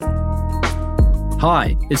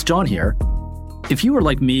Hi, it's John here. If you were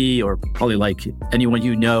like me, or probably like anyone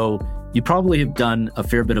you know, you probably have done a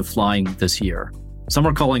fair bit of flying this year. Some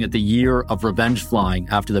are calling it the year of revenge flying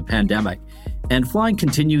after the pandemic. And flying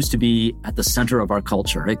continues to be at the center of our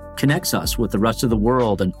culture. It connects us with the rest of the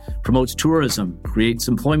world and promotes tourism, creates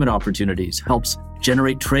employment opportunities, helps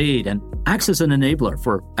generate trade, and acts as an enabler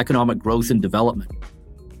for economic growth and development.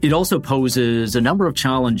 It also poses a number of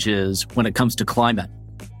challenges when it comes to climate.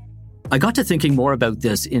 I got to thinking more about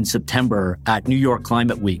this in September at New York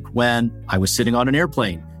Climate Week when I was sitting on an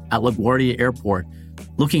airplane at LaGuardia Airport,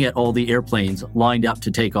 looking at all the airplanes lined up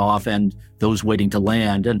to take off and those waiting to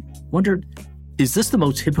land, and wondered, is this the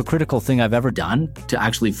most hypocritical thing I've ever done, to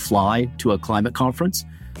actually fly to a climate conference?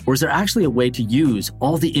 Or is there actually a way to use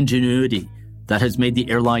all the ingenuity that has made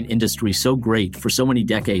the airline industry so great for so many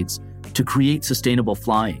decades to create sustainable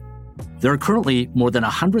flying? There are currently more than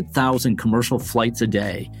 100,000 commercial flights a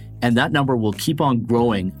day, and that number will keep on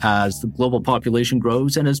growing as the global population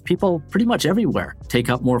grows and as people pretty much everywhere take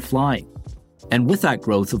up more flying. And with that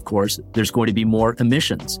growth, of course, there's going to be more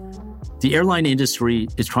emissions. The airline industry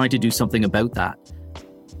is trying to do something about that.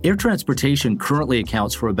 Air transportation currently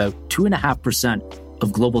accounts for about 2.5%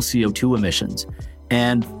 of global CO2 emissions.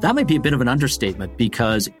 And that might be a bit of an understatement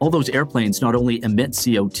because all those airplanes not only emit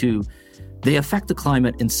CO2, they affect the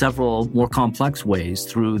climate in several more complex ways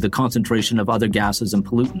through the concentration of other gases and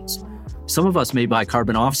pollutants. Some of us may buy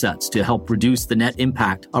carbon offsets to help reduce the net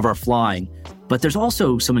impact of our flying, but there's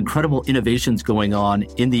also some incredible innovations going on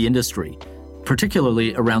in the industry,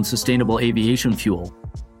 particularly around sustainable aviation fuel.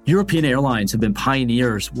 European airlines have been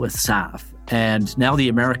pioneers with SAF, and now the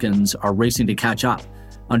Americans are racing to catch up.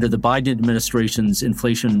 Under the Biden administration's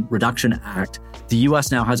Inflation Reduction Act, the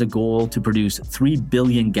U.S. now has a goal to produce 3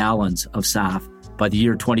 billion gallons of SAF by the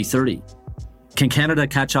year 2030. Can Canada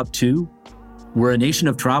catch up too? We're a nation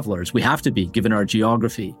of travelers. We have to be, given our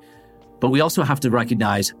geography. But we also have to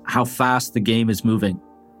recognize how fast the game is moving.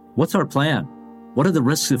 What's our plan? What are the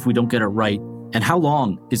risks if we don't get it right? And how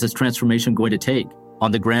long is this transformation going to take,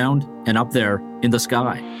 on the ground and up there in the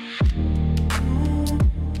sky?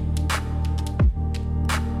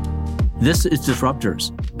 This is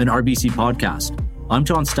Disruptors, an RBC podcast. I'm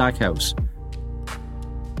John Stackhouse.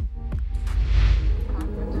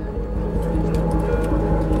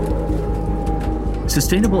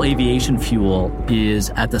 Sustainable aviation fuel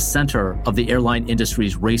is at the center of the airline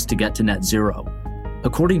industry's race to get to net zero.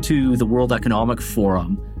 According to the World Economic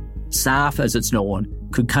Forum, SAF, as it's known,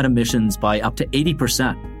 could cut emissions by up to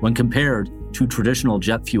 80% when compared to traditional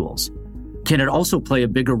jet fuels. Can it also play a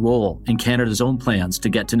bigger role in Canada's own plans to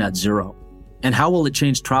get to net zero? And how will it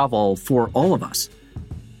change travel for all of us?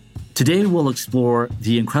 Today, we'll explore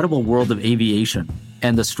the incredible world of aviation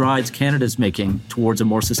and the strides Canada's making towards a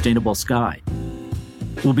more sustainable sky.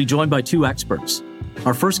 We'll be joined by two experts.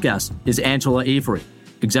 Our first guest is Angela Avery,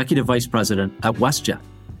 Executive Vice President at WestJet.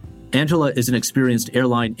 Angela is an experienced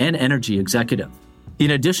airline and energy executive.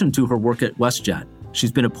 In addition to her work at WestJet,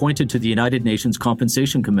 she's been appointed to the United Nations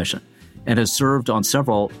Compensation Commission and has served on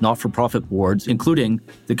several not-for-profit boards, including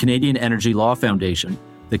the Canadian Energy Law Foundation,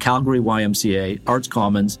 the Calgary YMCA, Arts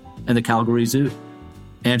Commons, and the Calgary Zoo.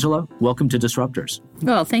 Angela, welcome to Disruptors.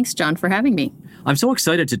 Well, thanks, John, for having me. I'm so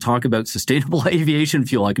excited to talk about sustainable aviation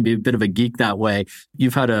fuel. I can be a bit of a geek that way.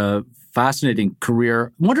 You've had a fascinating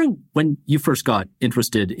career. I'm wondering when you first got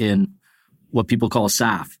interested in what people call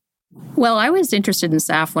SAF. Well, I was interested in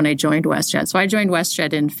SAF when I joined WestJet. So I joined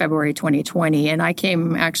WestJet in February 2020, and I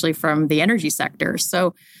came actually from the energy sector. So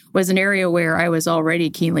it was an area where I was already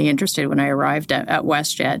keenly interested when I arrived at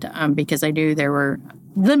WestJet because I knew there were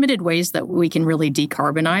limited ways that we can really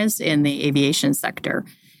decarbonize in the aviation sector.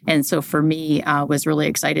 And so for me, I was really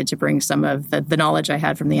excited to bring some of the knowledge I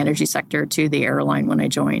had from the energy sector to the airline when I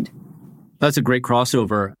joined. That's a great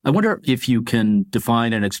crossover. I wonder if you can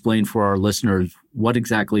define and explain for our listeners what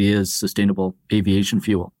exactly is sustainable aviation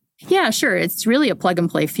fuel. Yeah, sure. It's really a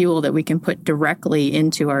plug-and-play fuel that we can put directly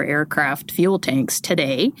into our aircraft fuel tanks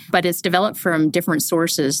today, but it's developed from different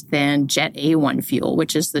sources than Jet A1 fuel,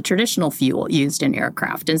 which is the traditional fuel used in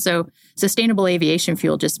aircraft. And so sustainable aviation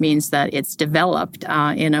fuel just means that it's developed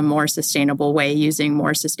in a more sustainable way using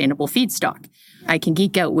more sustainable feedstock. I can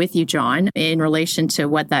geek out with you, John, in relation to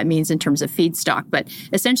what that means in terms of feedstock. But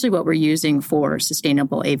essentially what we're using for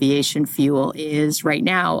sustainable aviation fuel is right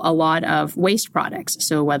now a lot of waste products.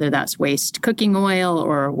 So whether that's waste cooking oil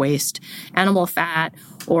or waste animal fat,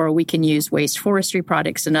 or we can use waste forestry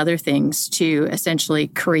products and other things to essentially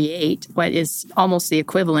create what is almost the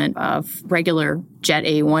equivalent of regular Jet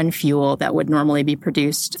A1 fuel that would normally be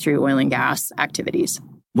produced through oil and gas activities.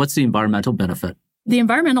 What's the environmental benefit? The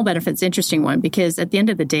environmental benefit's an interesting one because at the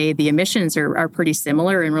end of the day, the emissions are pretty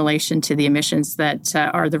similar in relation to the emissions that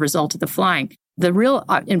are the result of the flying. The real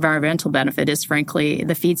environmental benefit is, frankly,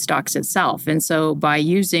 the feedstocks itself. And so by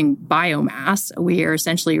using biomass, we are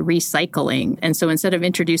essentially recycling. And so instead of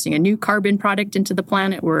introducing a new carbon product into the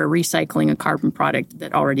planet, we're recycling a carbon product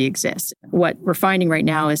that already exists. What we're finding right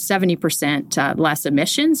now is 70% less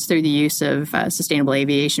emissions through the use of sustainable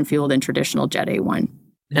aviation fuel than traditional Jet A1.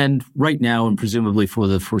 And right now, and presumably for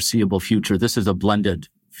the foreseeable future, this is a blended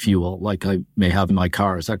fuel like I may have in my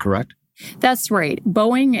car. Is that correct? That's right.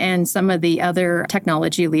 Boeing and some of the other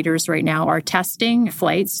technology leaders right now are testing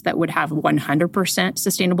flights that would have 100%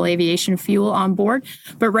 sustainable aviation fuel on board.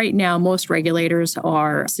 But right now, most regulators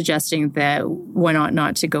are suggesting that one ought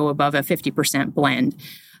not to go above a 50% blend.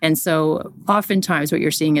 And so oftentimes what you're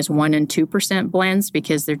seeing is 1% and 2% blends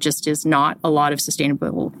because there just is not a lot of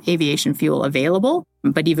sustainable aviation fuel available.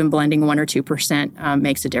 But even blending 1% or 2%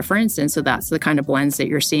 makes a difference. And so that's the kind of blends that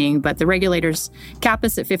you're seeing. But the regulators cap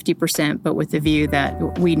us at 50%, but with the view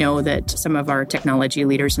that we know that some of our technology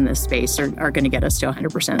leaders in this space are going to get us to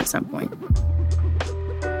 100% at some point.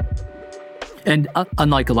 And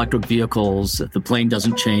unlike electric vehicles, the plane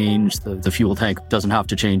doesn't change, the fuel tank doesn't have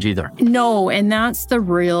to change either. No, and that's the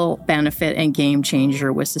real benefit and game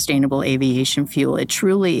changer with sustainable aviation fuel. It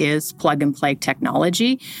truly is plug-and-play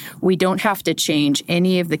technology. We don't have to change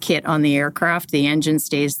any of the kit on the aircraft. The engine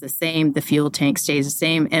stays the same, the fuel tank stays the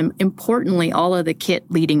same, and importantly, all of the kit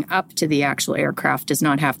leading up to the actual aircraft does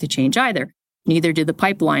not have to change either. Neither do the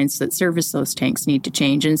pipelines that service those tanks need to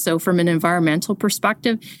change. And so from an environmental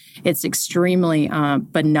perspective, it's extremely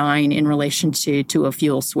benign in relation to a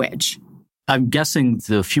fuel switch. I'm guessing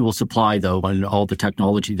the fuel supply, though, and all the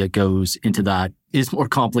technology that goes into that is more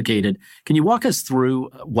complicated. Can you walk us through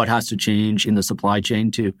what has to change in the supply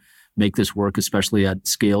chain to make this work, especially at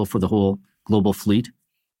scale for the whole global fleet?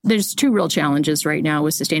 There's two real challenges right now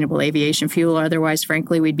with sustainable aviation fuel. Otherwise,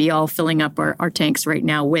 frankly, we'd be all filling up our tanks right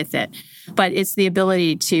now with it. But it's the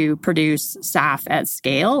ability to produce SAF at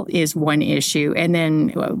scale is one issue. And then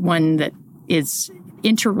one that is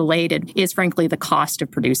interrelated is, frankly, the cost of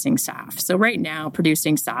producing SAF. So right now,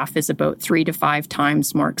 producing SAF is about 3 to 5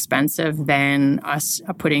 times more expensive than us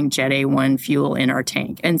putting Jet A1 fuel in our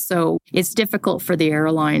tank. And so it's difficult for the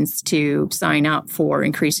airlines to sign up for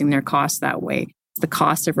increasing their costs that way. The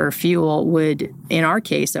cost of our fuel would, in our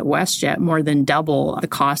case at WestJet, more than double the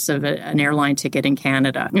cost of an airline ticket in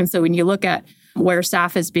Canada. And so when you look at where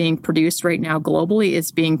SAF is being produced right now globally,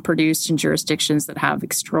 it's being produced in jurisdictions that have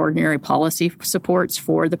extraordinary policy supports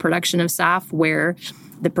for the production of SAF, where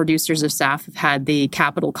the producers of SAF have had the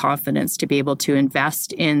capital confidence to be able to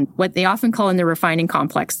invest in what they often call in the refining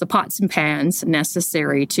complex, the pots and pans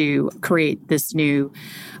necessary to create this new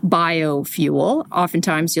biofuel.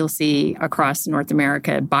 Oftentimes you'll see across North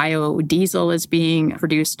America, biodiesel is being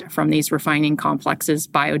produced from these refining complexes.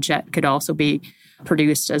 Biojet could also be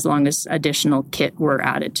produced as long as additional kit were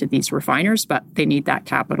added to these refiners, but they need that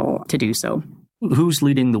capital to do so. Who's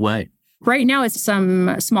leading the way? Right now, it's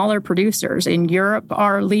some smaller producers in Europe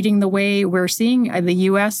are leading the way. We're seeing the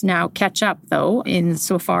U.S. now catch up, though,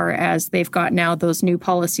 insofar as they've got now those new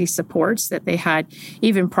policy supports that they had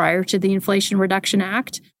even prior to the Inflation Reduction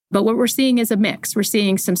Act. But what we're seeing is a mix. We're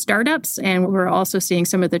seeing some startups, and we're also seeing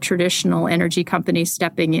some of the traditional energy companies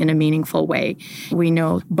stepping in a meaningful way. We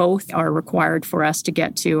know both are required for us to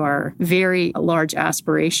get to our very large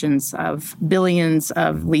aspirations of billions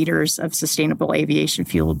of liters of sustainable aviation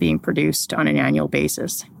fuel being produced on an annual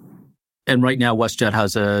basis. And right now, WestJet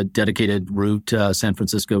has a dedicated route, San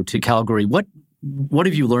Francisco to Calgary. What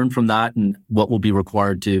have you learned from that, and what will be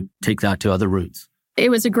required to take that to other routes? It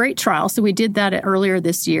was a great trial. So we did that earlier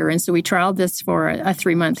this year. And so we trialed this for a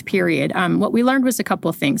 3-month period. What we learned was a couple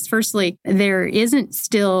of things. Firstly, there isn't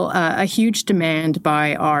still a huge demand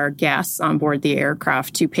by our guests on board the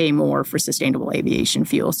aircraft to pay more for sustainable aviation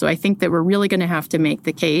fuel. So I think that we're really going to have to make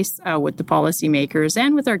the case with the policymakers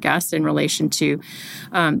and with our guests in relation to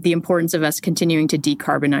the importance of us continuing to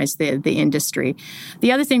decarbonize the industry.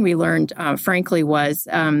 The other thing we learned, frankly, was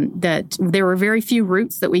that there were very few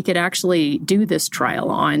routes that we could actually do this trial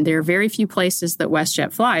on. There are very few places that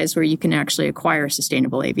WestJet flies where you can actually acquire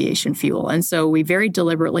sustainable aviation fuel. And so we very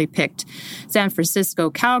deliberately picked San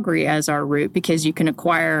Francisco, Calgary as our route because you can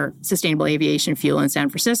acquire sustainable aviation fuel in San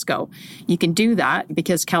Francisco. You can do that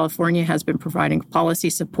because California has been providing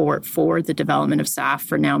policy support for the development of SAF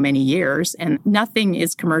for now many years, and nothing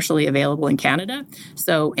is commercially available in Canada.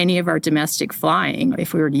 So any of our domestic flying,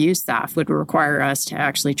 if we were to use SAF, would require us to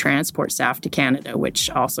actually transport SAF to Canada,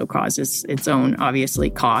 which also causes its own obviously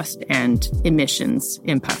cost and emissions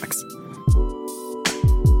impacts.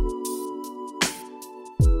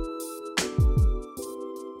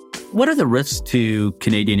 What are the risks to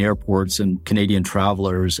Canadian airports and Canadian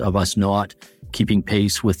travelers of us not keeping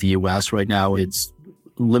pace with the U.S. right now? It's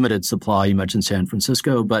limited supply. You mentioned San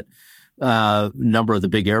Francisco, but a number of the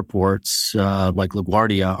big airports like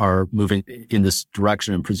LaGuardia are moving in this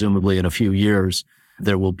direction, and presumably in a few years,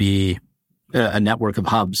 there will be a network of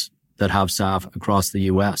hubs that have SAF across the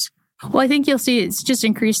U.S. Well, I think you'll see it's just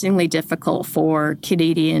increasingly difficult for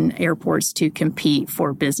Canadian airports to compete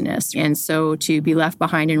for business. And so to be left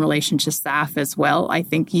behind in relation to SAF as well, I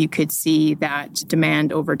think you could see that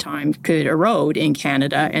demand over time could erode in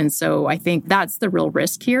Canada. And so I think that's the real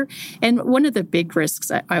risk here. And one of the big risks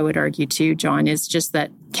I would argue too, John, is just that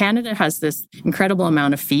Canada has this incredible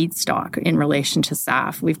amount of feedstock in relation to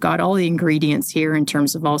SAF. We've got all the ingredients here in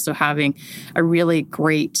terms of also having a really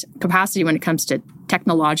great capacity when it comes to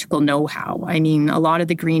technological know-how. I mean, a lot of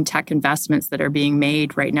the green tech investments that are being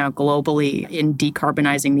made right now globally in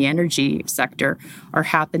decarbonizing the energy sector are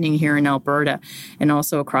happening here in Alberta and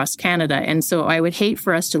also across Canada. And so I would hate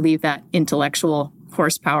for us to leave that intellectual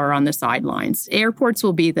horsepower on the sidelines. Airports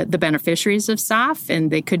will be the beneficiaries of SAF, and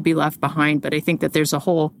they could be left behind. But I think that there's a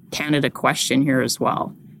whole Canada question here as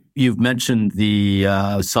well. You've mentioned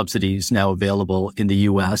the subsidies now available in the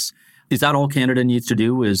U.S. Is that all Canada needs to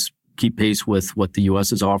do, is keep pace with what the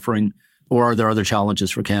U.S. is offering? Or are there other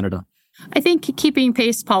challenges for Canada? I think keeping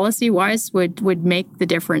pace policy-wise would make the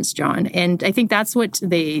difference, John. And I think that's what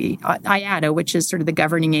the IATA, which is sort of the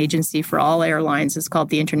governing agency for all airlines, is called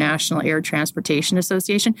the International Air Transportation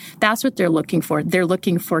Association. That's what they're looking for. They're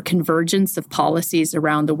looking for convergence of policies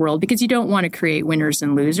around the world because you don't want to create winners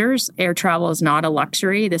and losers. Air travel is not a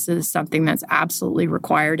luxury. This is something that's absolutely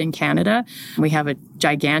required in Canada. We have a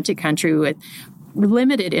gigantic country with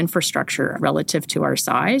limited infrastructure relative to our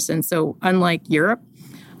size. And so unlike Europe,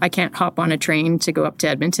 I can't hop on a train to go up to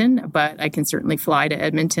Edmonton, but I can certainly fly to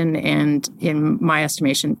Edmonton. And in my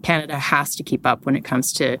estimation, Canada has to keep up when it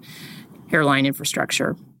comes to airline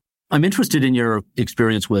infrastructure. I'm interested in your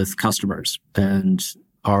experience with customers and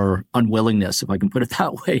our unwillingness, if I can put it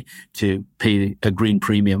that way, to pay a green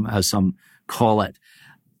premium, as some call it.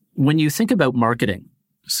 When you think about marketing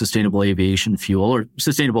sustainable aviation fuel or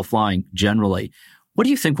sustainable flying generally, what do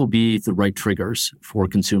you think will be the right triggers for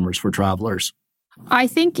consumers, for travelers? I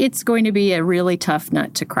think it's going to be a really tough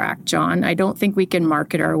nut to crack, John. I don't think we can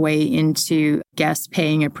market our way into guests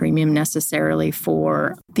paying a premium necessarily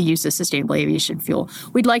for the use of sustainable aviation fuel.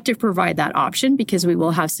 We'd like to provide that option because we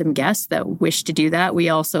will have some guests that wish to do that. We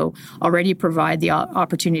also already provide the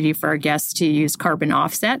opportunity for our guests to use carbon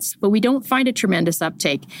offsets, but we don't find a tremendous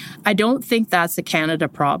uptake. I don't think that's a Canada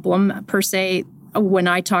problem per se. When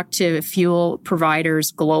I talk to fuel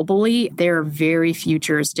providers globally, there are very few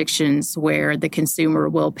jurisdictions where the consumer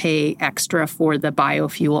will pay extra for the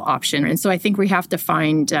biofuel option. And so I think we have to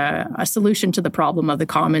find a solution to the problem of the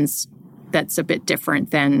commons that's a bit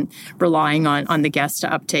different than relying on the guests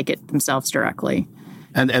to uptake it themselves directly.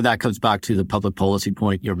 And that comes back to the public policy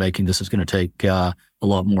point you're making. This is going to take a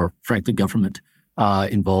lot more, frankly, government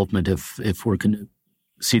involvement if we're going to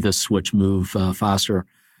see this switch move faster.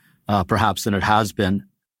 Perhaps than it has been,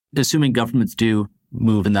 assuming governments do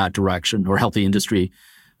move in that direction, or help the industry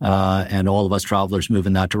and all of us travelers move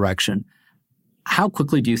in that direction. How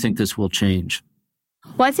quickly do you think this will change?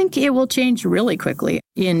 Well, I think it will change really quickly.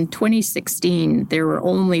 In 2016, there were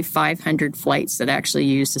only 500 flights that actually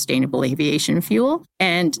used sustainable aviation fuel.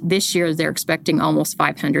 And this year, they're expecting almost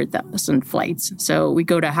 500,000 flights. So we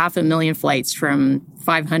go to 500,000 flights from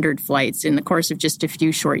 500 flights in the course of just a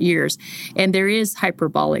few short years. And there is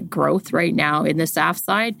hyperbolic growth right now in the SAF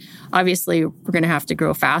side. Obviously, we're going to have to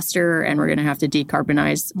grow faster and we're going to have to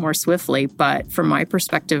decarbonize more swiftly. But from my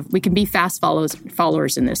perspective, we can be fast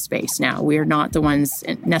followers in this space now. We are not the ones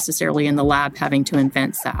necessarily in the lab having to invent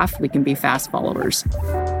SAF. We can be fast followers.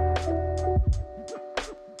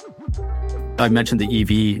 I mentioned the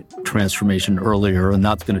EV transformation earlier, and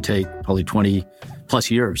that's going to take probably 20 plus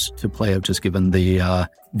years to play out, just given the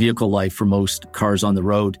vehicle life for most cars on the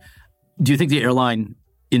road. Do you think the airline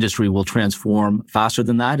industry will transform faster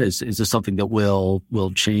than that? Is this something that will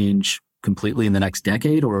change completely in the next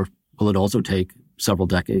decade, or will it also take several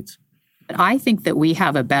decades? I think that we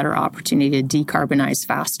have a better opportunity to decarbonize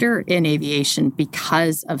faster in aviation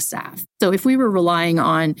because of SAF. So if we were relying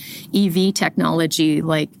on EV technology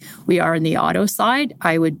like we are in the auto side,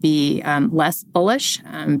 I would be less bullish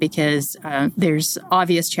because there's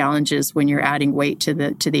obvious challenges when you're adding weight to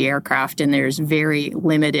the aircraft, and there's very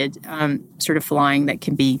limited sort of flying that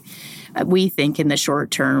can be, we think in the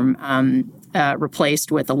short term,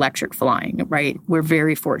 replaced with electric flying, right? We're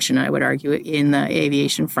very fortunate, I would argue, in the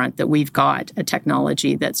aviation front that we've got a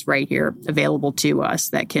technology that's right here available to us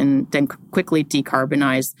that can then quickly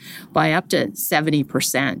decarbonize by up to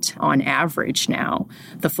 70% on average now,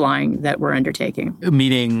 the flying that we're undertaking.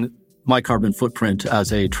 Meaning my carbon footprint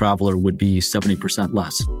as a traveler would be 70%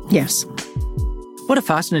 less. Yes. What a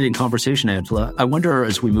fascinating conversation, Angela. I wonder,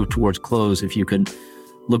 as we move towards close, if you can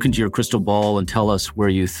look into your crystal ball and tell us where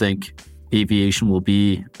you think aviation will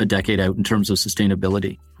be a decade out in terms of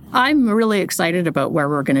sustainability. I'm really excited about where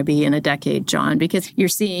we're going to be in a decade, John, because you're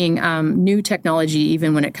seeing new technology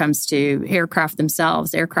even when it comes to aircraft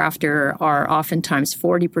themselves. Aircraft are oftentimes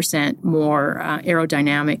 40% more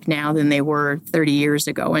aerodynamic now than they were 30 years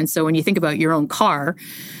ago. And so when you think about your own car,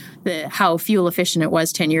 how fuel efficient it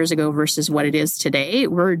was 10 years ago versus what it is today,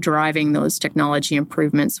 we're driving those technology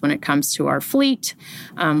improvements when it comes to our fleet.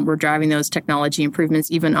 We're driving those technology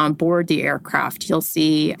improvements even on board the aircraft. You'll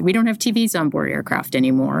see we don't have TVs on board aircraft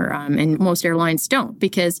anymore, and most airlines don't,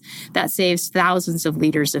 because that saves thousands of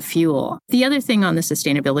liters of fuel. The other thing on the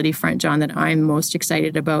sustainability front, John, that I'm most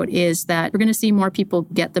excited about is that we're going to see more people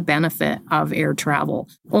get the benefit of air travel.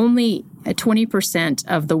 Only 20%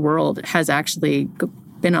 of the world has actually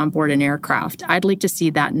been on board an aircraft. I'd like to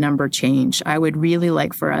see that number change. I would really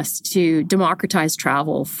like for us to democratize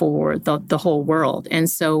travel for the whole world. And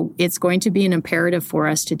so it's going to be an imperative for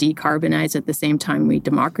us to decarbonize at the same time we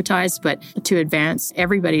democratize, but to advance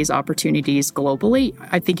everybody's opportunities globally.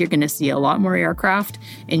 I think you're going to see a lot more aircraft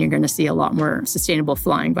and you're going to see a lot more sustainable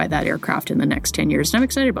flying by that aircraft in the next 10 years. And I'm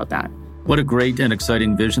excited about that. What a great and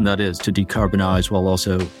exciting vision that is, to decarbonize while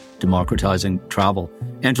also democratizing travel.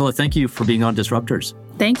 Angela, thank you for being on Disruptors.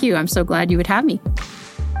 Thank you. I'm so glad you would have me.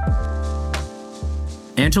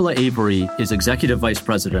 Angela Avery is Executive Vice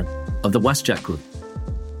President of the WestJet Group.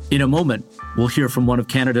 In a moment, we'll hear from one of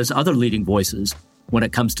Canada's other leading voices when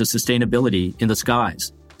it comes to sustainability in the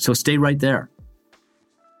skies. So stay right there.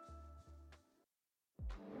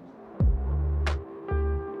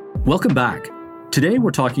 Welcome back. Today,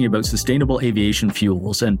 we're talking about sustainable aviation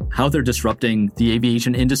fuels and how they're disrupting the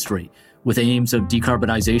aviation industry with aims of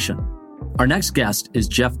decarbonization. Our next guest is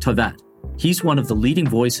Geoff Tauvette. He's one of the leading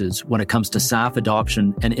voices when it comes to SAF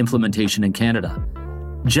adoption and implementation in Canada.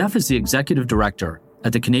 Geoff is the Executive Director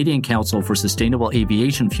at the Canadian Council for Sustainable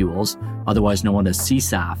Aviation Fuels, otherwise known as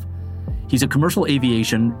C-SAF. He's a commercial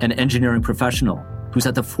aviation and engineering professional who's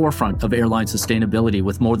at the forefront of airline sustainability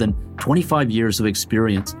with more than 25 years of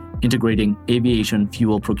experience integrating aviation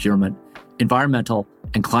fuel procurement, environmental,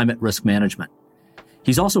 and climate risk management.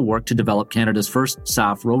 He's also worked to develop Canada's first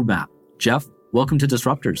SAF roadmap. Geoff, welcome to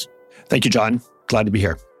Disruptors. Thank you, John. Glad to be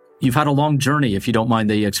here. You've had a long journey, if you don't mind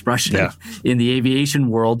the expression, in the aviation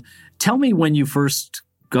world. Tell me when you first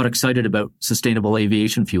got excited about sustainable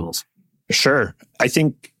aviation fuels. Sure. I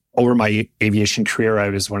think over my aviation career, I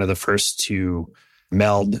was one of the first to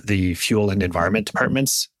meld the fuel and environment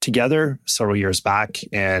departments together several years back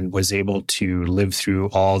and was able to live through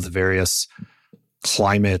all the various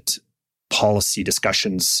climate policy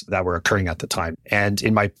discussions that were occurring at the time. And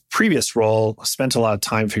in my previous role, I spent a lot of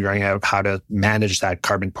time figuring out how to manage that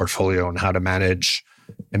carbon portfolio and how to manage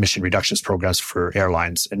emission reductions programs for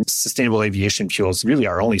airlines. And sustainable aviation fuels is really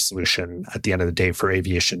our only solution at the end of the day for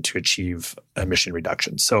aviation to achieve emission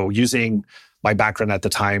reductions. So using my background at the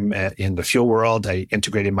time in the fuel world, I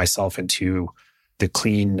integrated myself into the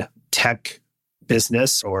clean tech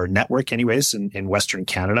business or network anyways in Western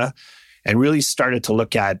Canada and really started to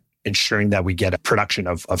look at ensuring that we get a production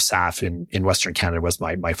of SAF in Western Canada was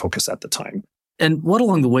my focus at the time. And what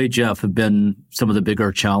along the way, Geoff, have been some of the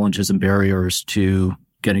bigger challenges and barriers to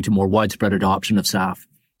getting to more widespread adoption of SAF?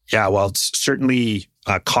 Yeah, well, it's certainly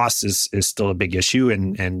cost is still a big issue,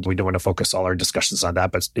 and we don't want to focus all our discussions on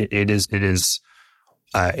that, but it is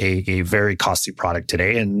a very costly product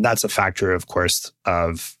today. And that's a factor, of course,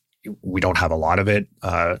 of we don't have a lot of it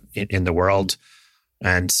in the world.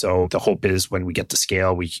 And so the hope is when we get to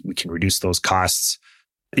scale, we can reduce those costs.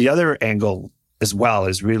 The other angle as well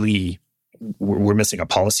is really we're missing a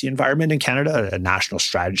policy environment in Canada, a national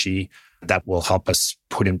strategy that will help us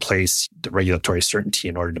put in place the regulatory certainty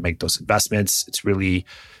in order to make those investments. It's really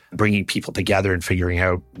bringing people together and figuring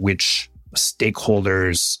out which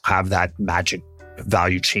stakeholders have that magic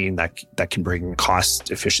value chain that can bring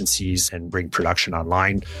cost efficiencies and bring production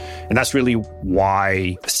online. And that's really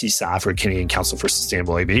why C-SAF, or Canadian Council for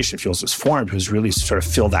Sustainable Aviation Fuels, was formed, was really sort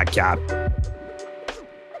of fill that gap.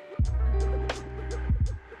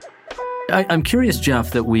 I'm curious,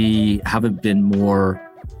 Geoff, that we haven't been more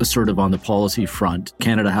assertive on the policy front.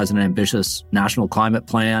 Canada has an ambitious national climate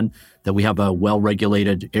plan, that we have a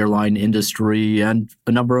well-regulated airline industry and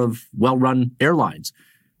a number of well-run airlines.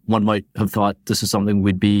 One might have thought this is something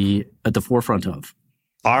we'd be at the forefront of.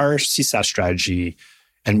 Our C-SAF strategy,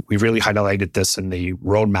 and we really highlighted this in the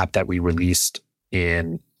roadmap that we released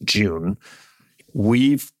in June,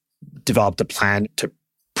 we've developed a plan to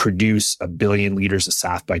produce 1 billion liters of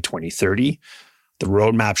SAF by 2030. The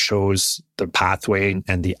roadmap shows the pathway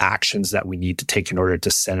and the actions that we need to take in order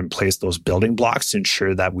to set in place those building blocks to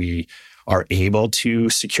ensure that we are able to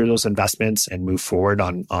secure those investments and move forward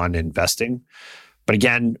on investing. But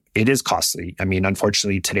again, it is costly. I mean,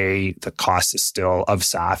 unfortunately, today, the cost is still of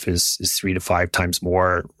SAF is 3 to 5 times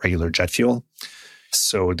more regular jet fuel.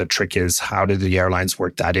 So the trick is, how do the airlines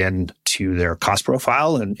work that in to their cost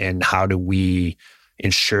profile, and how do we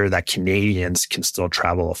ensure that Canadians can still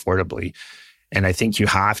travel affordably? And I think you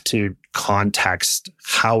have to context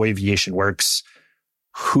how aviation works,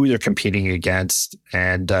 who they're competing against.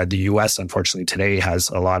 And the US, unfortunately, today has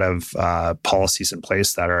a lot of policies in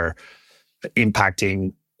place that are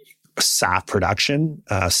impacting SAF production,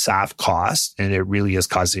 SAF cost, and it really is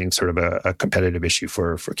causing sort of a competitive issue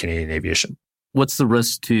for Canadian aviation. What's the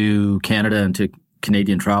risk to Canada and to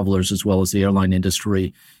Canadian travelers as well as the airline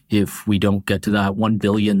industry if we don't get to that 1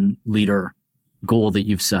 billion liter goal that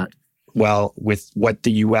you've set? Well, with what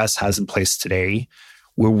the US has in place today,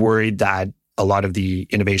 we're worried that a lot of the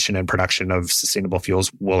innovation and production of sustainable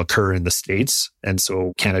fuels will occur in the States. And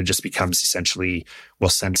so Canada just becomes essentially, we'll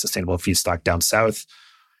send sustainable feedstock down south,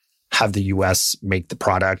 have the US make the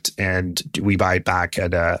product, and we buy it back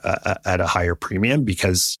at a higher premium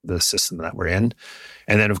because of the system that we're in.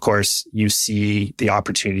 And then, of course, you see the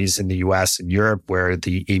opportunities in the US and Europe where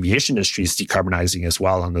the aviation industry is decarbonizing as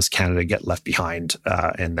well, and does Canada get left behind?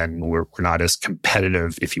 And then we're not as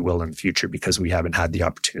competitive, if you will, in the future because we haven't had the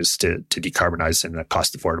opportunities to decarbonize in a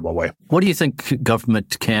cost-affordable way. What do you think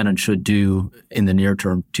government can and should do in the near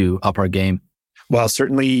term to up our game? Well,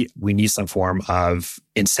 certainly we need some form of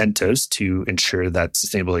incentives to ensure that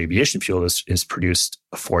sustainable aviation fuel is produced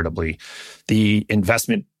affordably. The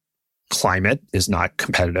investment climate is not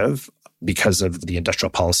competitive because of the industrial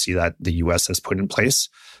policy that the US has put in place.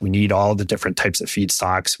 We need all the different types of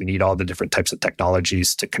feedstocks. We need all the different types of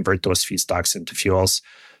technologies to convert those feedstocks into fuels.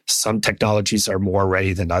 Some technologies are more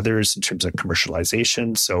ready than others in terms of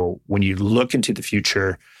commercialization. So when you look into the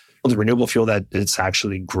future, the renewable fuel that is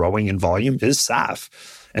actually growing in volume is SAF.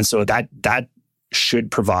 And so that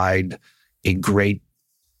should provide a great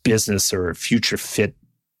business or future fit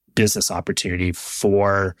business opportunity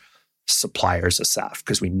for suppliers of SAF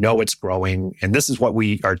because we know it's growing. And this is what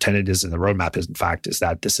our tenet is in the roadmap is, in fact, is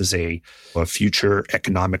that this is a future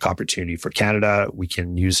economic opportunity for Canada. We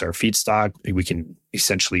can use our feedstock. We can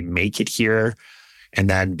essentially make it here. And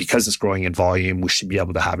then because it's growing in volume, we should be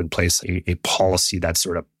able to have in place a policy that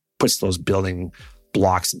sort of puts those building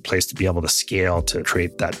blocks in place to be able to scale to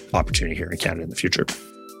create that opportunity here in Canada in the future.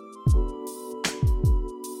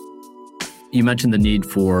 You mentioned the need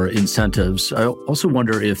for incentives. I also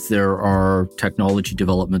wonder if there are technology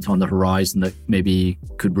developments on the horizon that maybe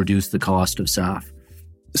could reduce the cost of SAF.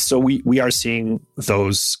 So we are seeing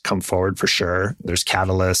those come forward for sure. There's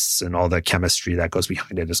catalysts and all the chemistry that goes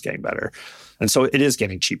behind it is getting better. And so it is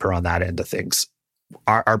getting cheaper on that end of things.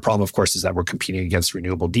 Our problem, of course, is that we're competing against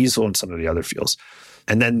renewable diesel and some of the other fuels.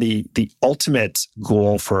 And then the ultimate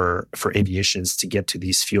goal for aviation is to get to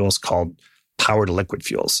these fuels called power to liquid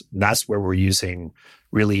fuels. And that's where we're using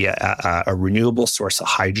really a renewable source of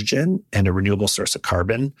hydrogen and a renewable source of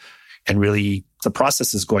carbon. And really, the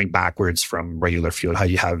process is going backwards from regular fuel. How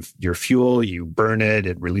you have your fuel, you burn it,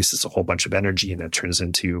 it releases a whole bunch of energy and it turns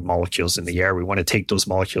into molecules in the air. We want to take those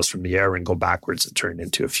molecules from the air and go backwards and turn it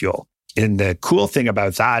into a fuel. And the cool thing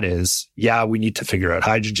about that is, we need to figure out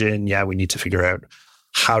hydrogen. We need to figure out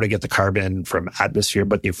how to get the carbon from atmosphere.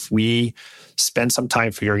 But if we spend some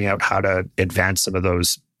time figuring out how to advance some of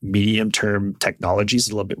those medium-term technologies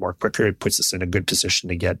a little bit more quicker, it puts us in a good position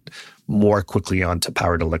to get more quickly onto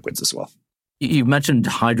power to liquids as well. You mentioned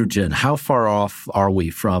hydrogen. How far off are we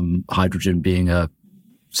from hydrogen being a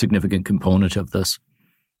significant component of this?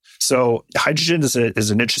 So hydrogen is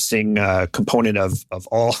an interesting component of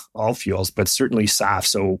all fuels, but certainly SAF.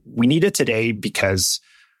 So we need it today because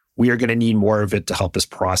we are going to need more of it to help us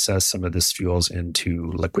process some of these fuels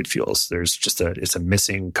into liquid fuels. There's just it's a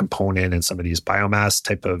missing component in some of these biomass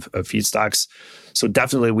type of feedstocks. So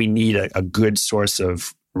definitely we need a good source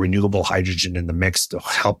of renewable hydrogen in the mix to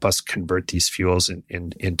help us convert these fuels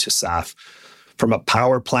into SAF. From a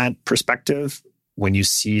power plant perspective, when you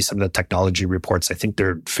see some of the technology reports, I think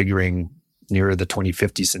they're figuring nearer the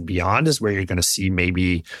 2050s and beyond is where you're going to see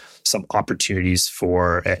maybe some opportunities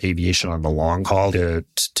for aviation on the long haul to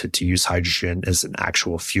use hydrogen as an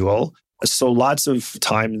actual fuel. So lots of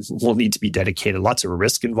time will need to be dedicated, lots of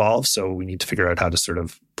risk involved. So we need to figure out how to sort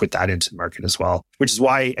of put that into the market as well, which is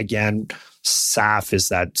why, again, SAF is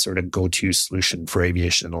that sort of go-to solution for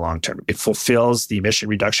aviation in the long term. It fulfills the emission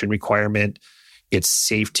reduction requirement. It's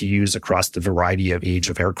safe to use across the variety of age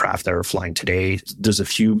of aircraft that are flying today. There's a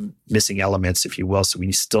few missing elements, if you will. So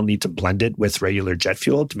we still need to blend it with regular jet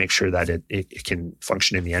fuel to make sure that it can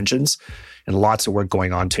function in the engines. And lots of work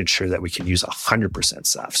going on to ensure that we can use 100%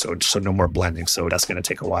 SAF. So no more blending. So that's going to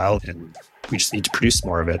take a while, and we just need to produce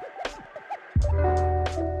more of it.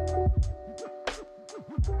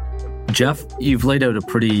 Geoff, you've laid out a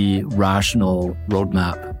pretty rational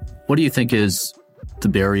roadmap. What do you think is the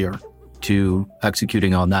barrier to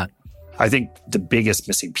executing on that? I think the biggest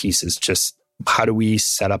missing piece is just how do we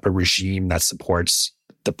set up a regime that supports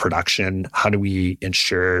the production? How do we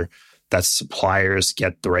ensure that suppliers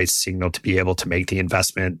get the right signal to be able to make the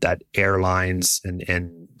investment, that airlines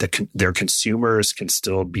and their consumers can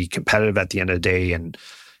still be competitive at the end of the day and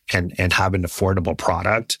have an affordable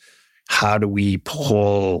product? How do we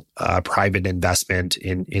pull private investment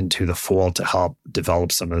into the fold to help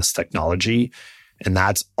develop some of this technology? And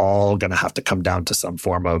that's all going to have to come down to some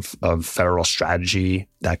form of federal strategy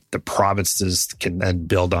that the provinces can then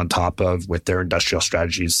build on top of with their industrial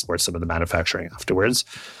strategies, support some of the manufacturing afterwards.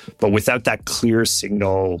 But without that clear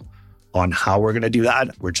signal on how we're going to do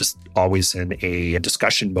that, we're just always in a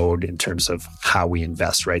discussion mode in terms of how we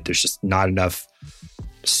invest, right? There's just not enough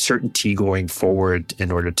certainty going forward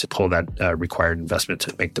in order to pull that required investment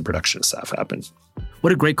to make the production of SAF happen.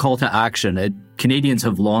 What a great call to action. Canadians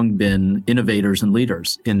have long been innovators and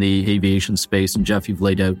leaders in the aviation space. And Geoff, you've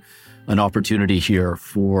laid out an opportunity here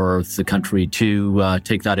for the country to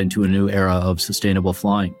take that into a new era of sustainable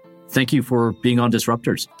flying. Thank you for being on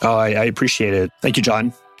Disruptors. Oh, I appreciate it. Thank you,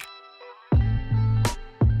 John.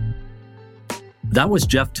 That was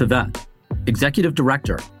Geoff Tauvette, Executive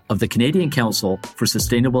Director of the Canadian Council for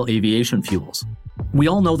Sustainable Aviation Fuels. We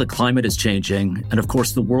all know the climate is changing, and of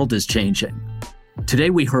course the world is changing. Today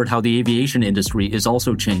we heard how the aviation industry is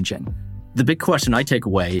also changing. The big question I take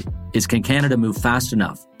away is, can Canada move fast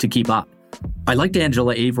enough to keep up? I liked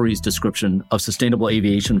Angela Avery's description of sustainable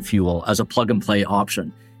aviation fuel as a plug-and-play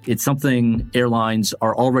option. It's something airlines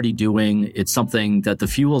are already doing. It's something that the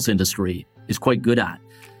fuels industry is quite good at.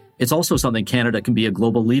 It's also something Canada can be a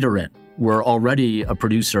global leader in. We're already a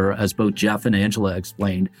producer, as both Geoff and Angela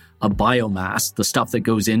explained, of biomass, the stuff that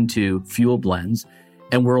goes into fuel blends,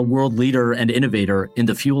 and we're a world leader and innovator in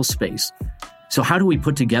the fuel space. So how do we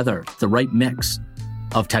put together the right mix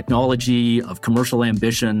of technology, of commercial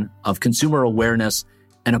ambition, of consumer awareness,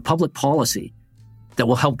 and a public policy that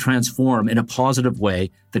will help transform in a positive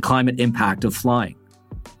way the climate impact of flying?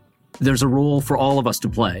 There's a role for all of us to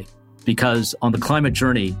play, because on the climate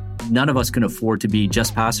journey, none of us can afford to be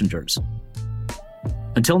just passengers.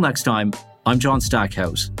 Until next time, I'm John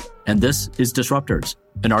Stackhouse, and this is Disruptors,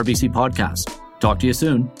 an RBC podcast. Talk to you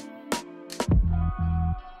soon.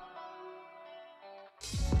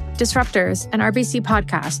 Disruptors, an RBC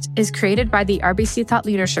podcast, is created by the RBC Thought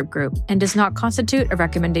Leadership Group and does not constitute a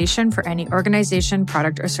recommendation for any organization,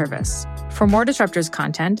 product, or service. For more Disruptors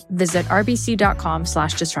content, visit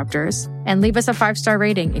rbc.com/disruptors and leave us a 5-star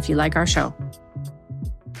rating if you like our show.